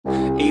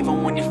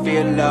when you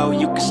feel low,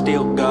 you can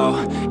still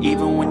go.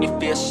 Even when you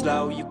feel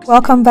slow, you can.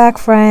 Welcome back,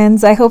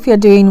 friends. I hope you're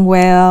doing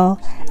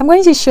well. I'm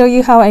going to show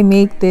you how I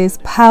make this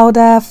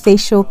powder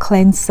facial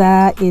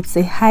cleanser. It's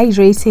a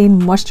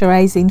hydrating,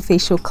 moisturizing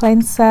facial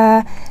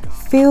cleanser.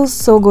 Feels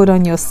so good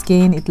on your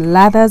skin. It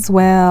lathers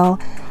well.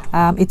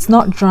 It's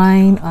not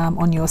drying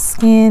on your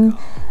skin.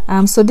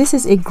 So this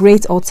is a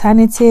great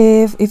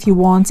alternative if you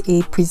want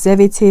a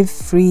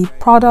preservative-free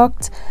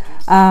product.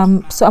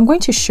 So I'm going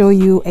to show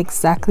you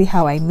exactly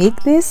how I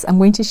make this. I'm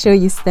going to show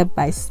you step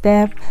by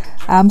step.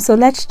 So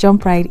let's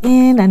jump right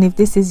in. And if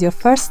this is your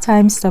first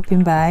time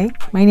stopping by,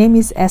 my name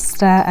is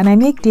Esther and I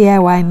make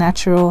DIY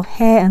natural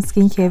hair and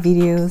skincare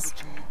videos.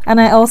 And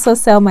I also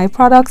sell my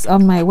products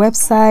on my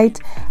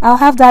website. I'll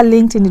have that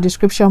linked in the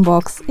description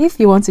box if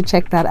you want to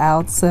check that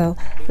out. So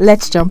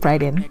let's jump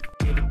right in.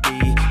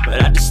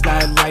 But I just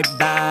slide right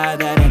by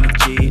that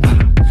energy.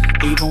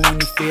 Even when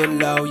you feel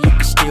low, you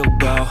can still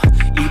go.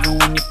 Even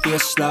when you feel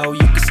slow, you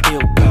can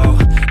still go.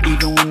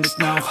 Even when there's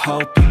no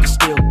hope, you can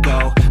still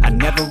go. I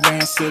never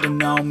answer to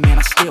no, man,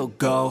 I still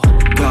go.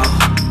 Go.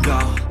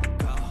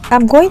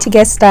 I'm going to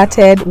get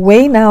started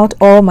weighing out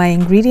all my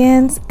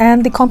ingredients,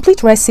 and the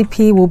complete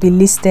recipe will be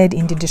listed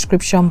in the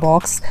description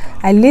box.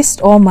 I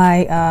list all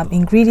my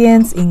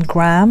ingredients in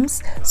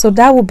grams, so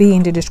that will be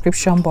in the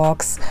description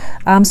box.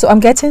 So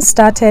I'm getting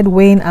started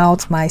weighing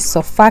out my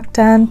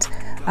surfactant.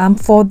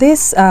 For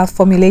this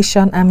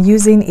formulation, I'm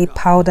using a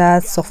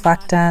powdered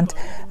surfactant.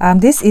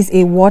 This is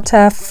a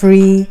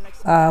water-free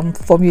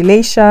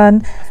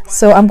formulation,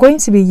 so I'm going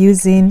to be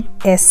using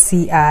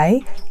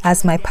SCI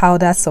as my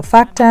powder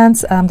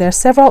surfactants. There are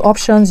several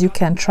options you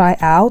can try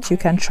out. You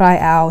can try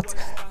out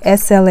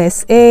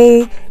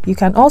SLSA, you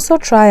can also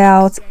try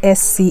out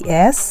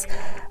SCS.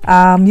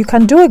 You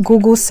can do a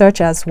Google search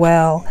as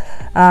well,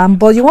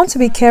 but you want to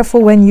be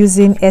careful when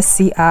using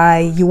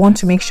SCI. You want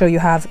to make sure you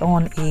have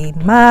on a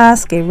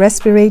mask, a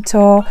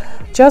respirator,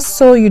 just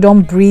so you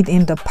don't breathe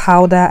in the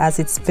powder as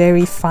it's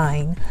very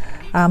fine.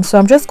 So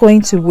I'm just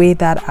going to weigh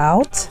that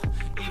out.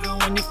 Even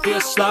when you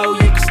feel slow, you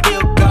can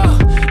still go.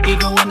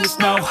 Even when there's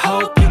no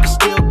hope, you can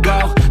still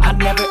go. I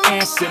never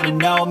answer to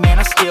no, man,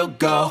 I still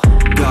go.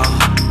 Go.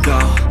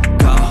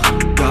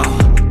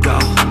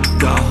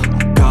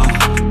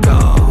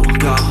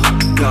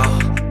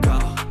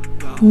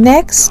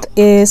 Next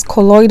is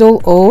colloidal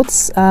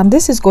oats.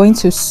 This is going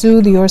to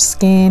soothe your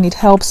skin. It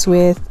helps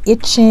with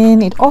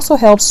itching. It also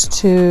helps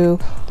to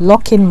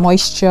lock in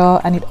moisture,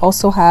 and it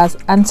also has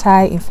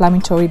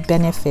anti-inflammatory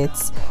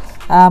benefits.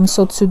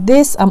 So to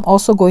this, I'm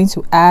also going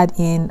to add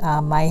in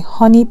my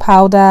honey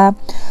powder.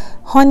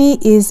 Honey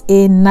is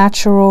a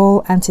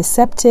natural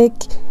antiseptic.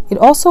 It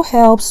also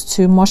helps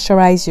to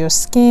moisturize your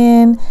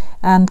skin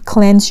and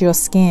cleanse your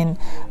skin.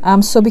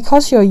 So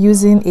because you're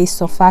using a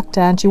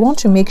surfactant, you want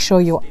to make sure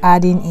you're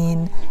adding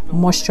in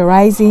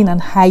moisturizing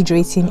and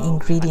hydrating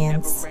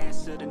ingredients.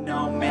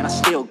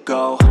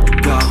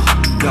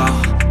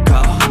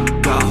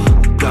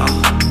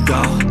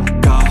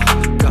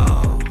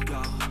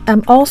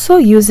 I'm also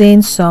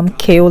using some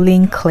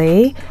kaolin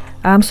clay.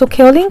 So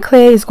kaolin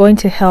clay is going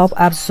to help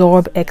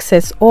absorb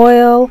excess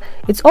oil.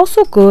 It's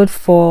also good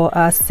for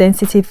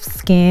sensitive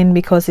skin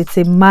because it's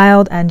a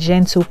mild and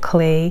gentle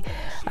clay.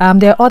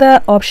 There are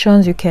other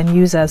options you can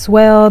use as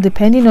well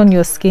depending on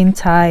your skin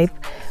type.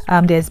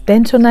 There's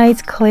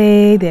bentonite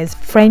clay, there's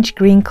French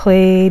green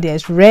clay,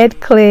 there's red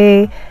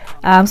clay.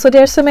 So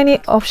there are so many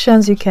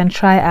options you can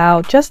try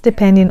out just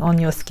depending on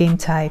your skin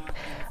type.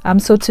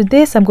 So to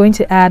this, I'm going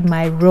to add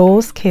my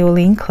rose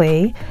kaolin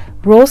clay.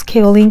 Rose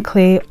kaolin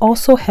clay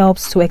also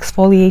helps to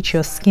exfoliate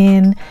your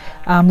skin,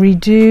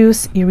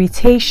 reduce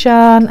irritation,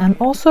 and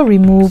also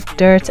remove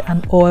dirt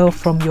and oil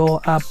from your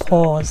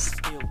pores.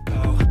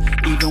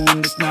 Even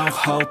when there's no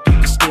hope, you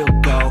can still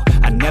go.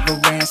 I never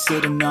answer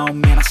to no,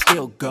 man, I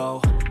still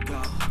go.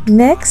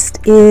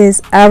 Next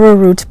is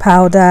arrowroot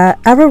powder.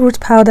 Arrowroot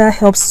powder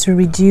helps to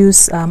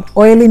reduce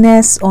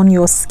oiliness on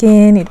your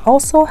skin. It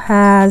also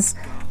has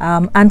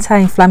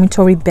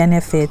anti-inflammatory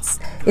benefits.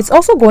 It's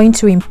also going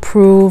to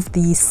improve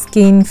the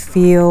skin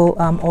feel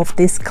of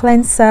this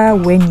cleanser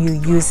when you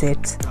use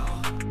it.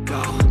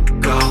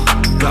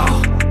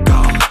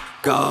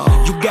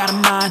 You got a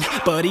mind,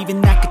 but even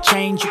that could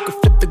change. You could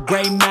flip the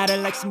gray matter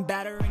like some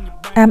batter in your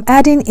brain. I'm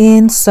adding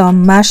in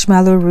some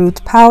marshmallow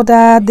root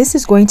powder. This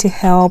is going to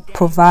help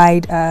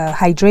provide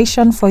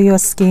hydration for your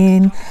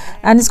skin,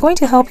 and it's going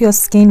to help your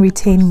skin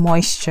retain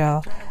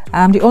moisture.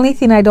 The only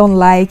thing I don't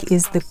like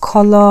is the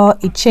color.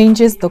 It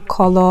changes the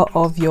color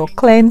of your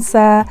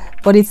cleanser,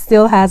 but it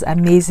still has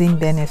amazing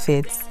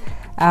benefits.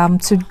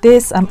 To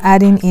this, I'm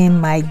adding in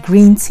my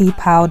green tea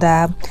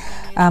powder.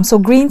 So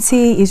green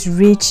tea is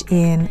rich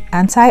in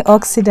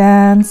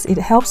antioxidants. It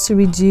helps to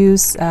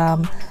reduce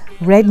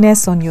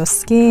redness on your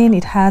skin.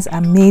 It has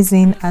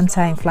amazing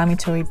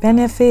anti-inflammatory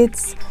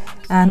benefits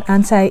and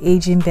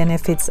anti-aging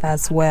benefits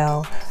as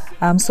well.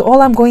 So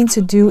all I'm going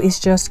to do is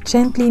just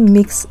gently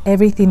mix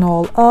everything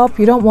all up.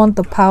 You don't want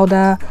the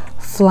powder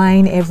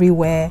flying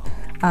everywhere.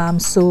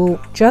 So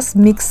just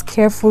mix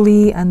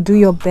carefully and do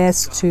your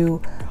best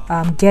to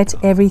get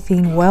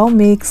everything well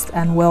mixed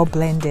and well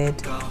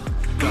blended.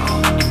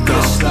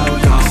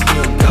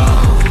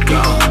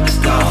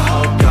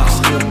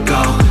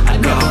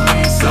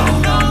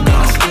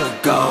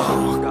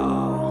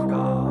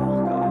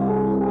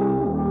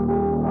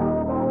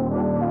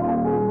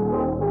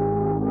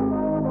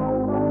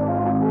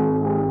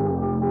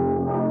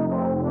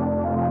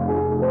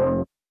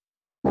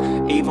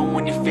 Even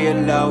when you feel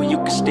low, you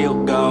can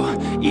still go.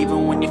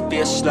 Even when you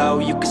feel slow,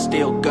 you can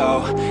still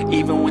go.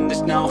 Even when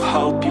there's no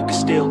hope, you can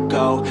still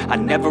go. I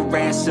never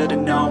answer to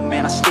no,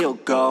 man, I still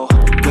go.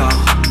 Go,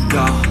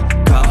 go,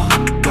 go,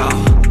 go, go,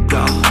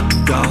 go,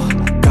 go,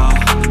 go, go,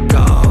 go,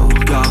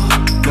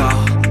 go,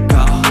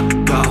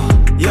 go,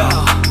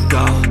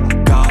 go,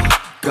 go,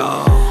 go.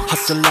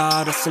 Hustle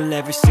hard, hustle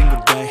every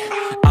single day.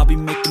 I'll be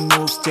making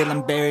moves till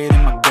I'm buried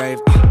in my grave.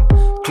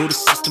 To the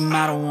system,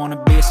 I don't wanna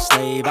be a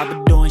slave. I've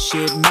been doing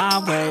shit my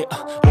way,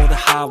 or the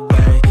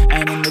highway.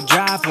 And in the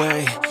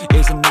driveway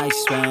is a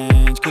nice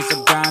range. Cause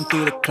I grind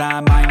through the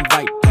climb, I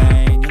invite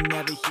pain. You'll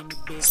never hear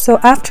me. So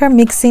after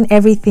mixing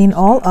everything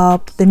all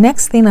up, the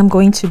next thing I'm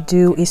going to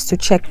do is to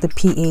check the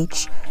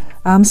pH.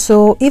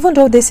 So even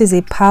though this is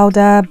a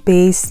powder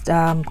based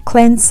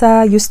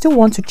cleanser, you still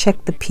want to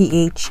check the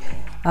pH.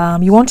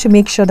 You want to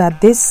make sure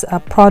that this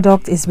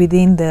product is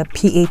within the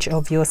pH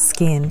of your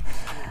skin.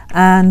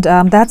 And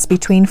that's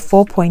between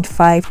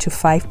 4.5 to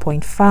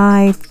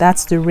 5.5.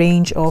 That's the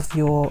range of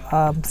your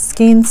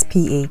skin's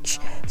pH.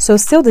 So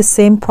still the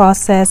same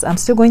process. I'm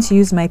still going to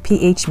use my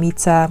pH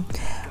meter.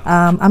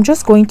 I'm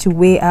just going to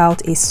weigh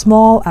out a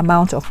small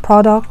amount of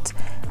product,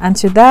 and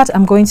to that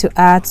I'm going to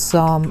add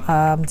some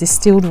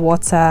distilled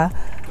water,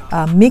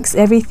 mix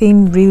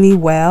everything really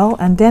well,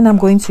 and then I'm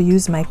going to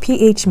use my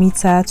pH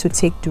meter to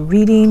take the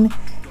reading.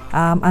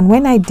 And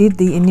when I did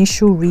the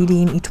initial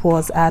reading, it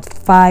was at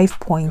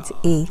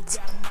 5.8.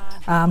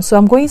 So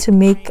I'm going to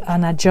make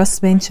an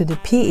adjustment to the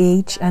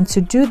pH, and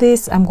to do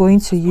this I'm going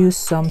to use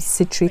some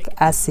citric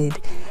acid.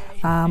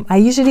 I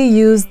usually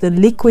use the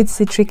liquid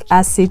citric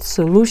acid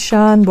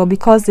solution, but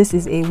because this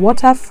is a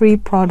water-free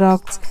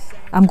product,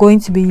 I'm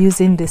going to be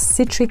using the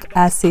citric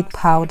acid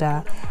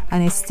powder,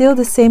 and it's still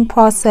the same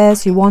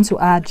process. You want to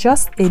add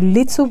just a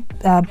little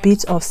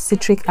bit of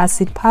citric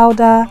acid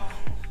powder,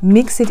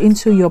 mix it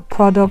into your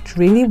product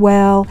really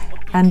well,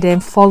 and then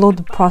follow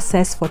the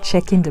process for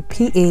checking the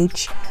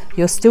pH.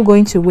 You're still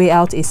going to weigh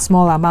out a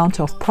small amount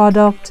of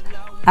product,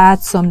 add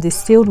some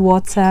distilled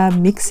water,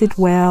 mix it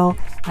well,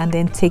 and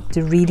then take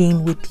the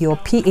reading with your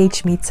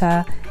pH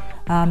meter.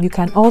 You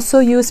can also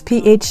use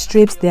pH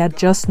strips, they are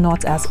just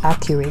not as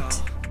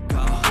accurate.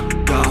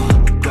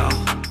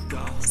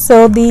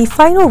 So the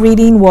final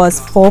reading was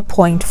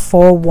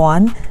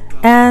 4.41.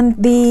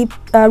 And the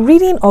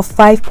reading of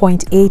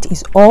 5.8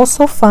 is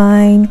also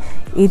fine.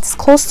 It's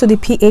close to the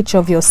pH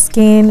of your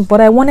skin, but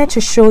I wanted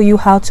to show you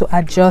how to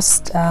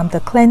adjust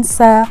the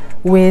cleanser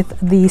with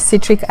the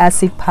citric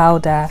acid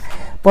powder.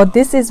 But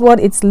this is what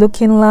it's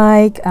looking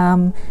like.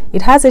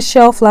 It has a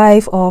shelf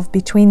life of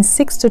between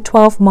 6 to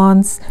 12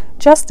 months,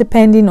 just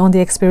depending on the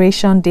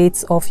expiration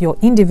dates of your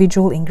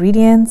individual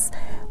ingredients.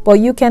 But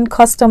you can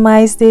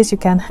customize this. You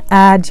can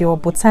add your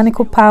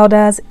botanical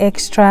powders,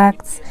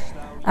 extracts.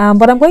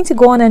 But I'm going to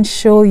go on and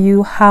show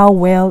you how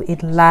well it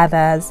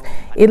lathers.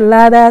 It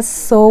lathers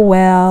so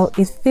well.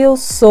 It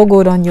feels so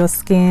good on your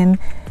skin.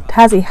 It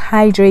has a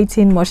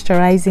hydrating,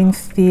 moisturizing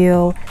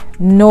feel,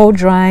 no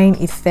drying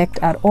effect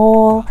at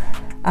all.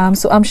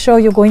 So I'm sure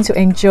you're going to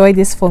enjoy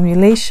this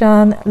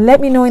formulation. Let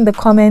me know in the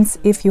comments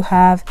if you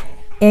have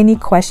any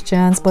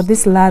questions, but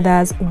this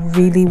lathers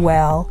really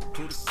well.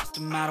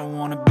 I don't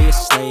wanna be a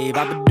slave.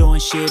 I've been doing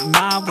shit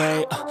my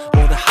way,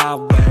 or the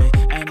highway.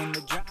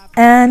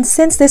 And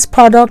since this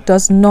product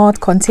does not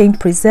contain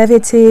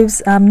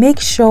preservatives, make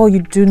sure you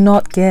do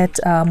not get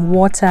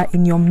water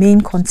in your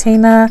main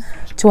container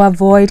to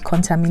avoid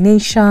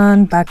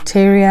contamination,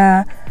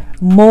 bacteria,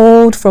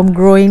 mold from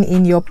growing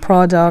in your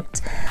product.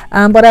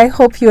 But I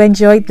hope you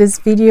enjoyed this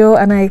video,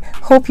 and I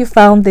hope you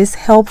found this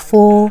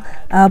helpful.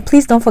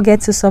 Please don't forget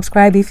to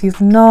subscribe if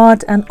you've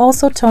not, and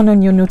also turn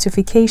on your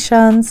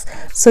notifications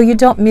so you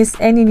don't miss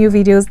any new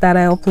videos that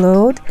I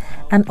upload.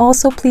 And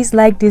also please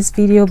like this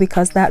video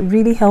because that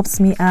really helps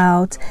me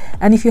out.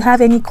 And if you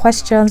have any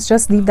questions,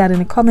 just leave that in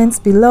the comments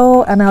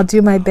below and I'll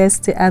do my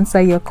best to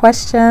answer your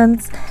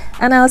questions.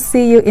 And I'll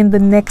see you in the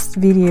next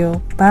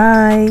video.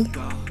 Bye.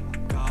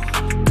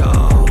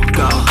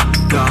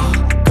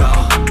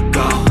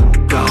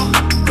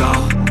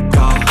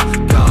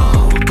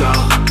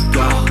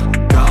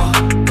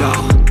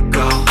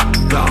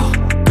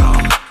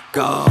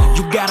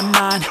 You got a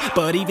mind,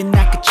 but even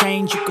that could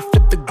change. You could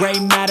flip the gray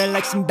matter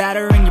like some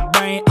batter in your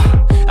brain.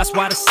 That's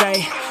why I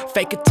say,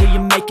 fake it till you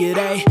make it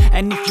A.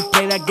 And if you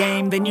play that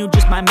game, then you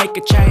just might make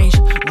a change.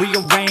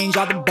 Rearrange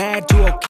all the bad to okay.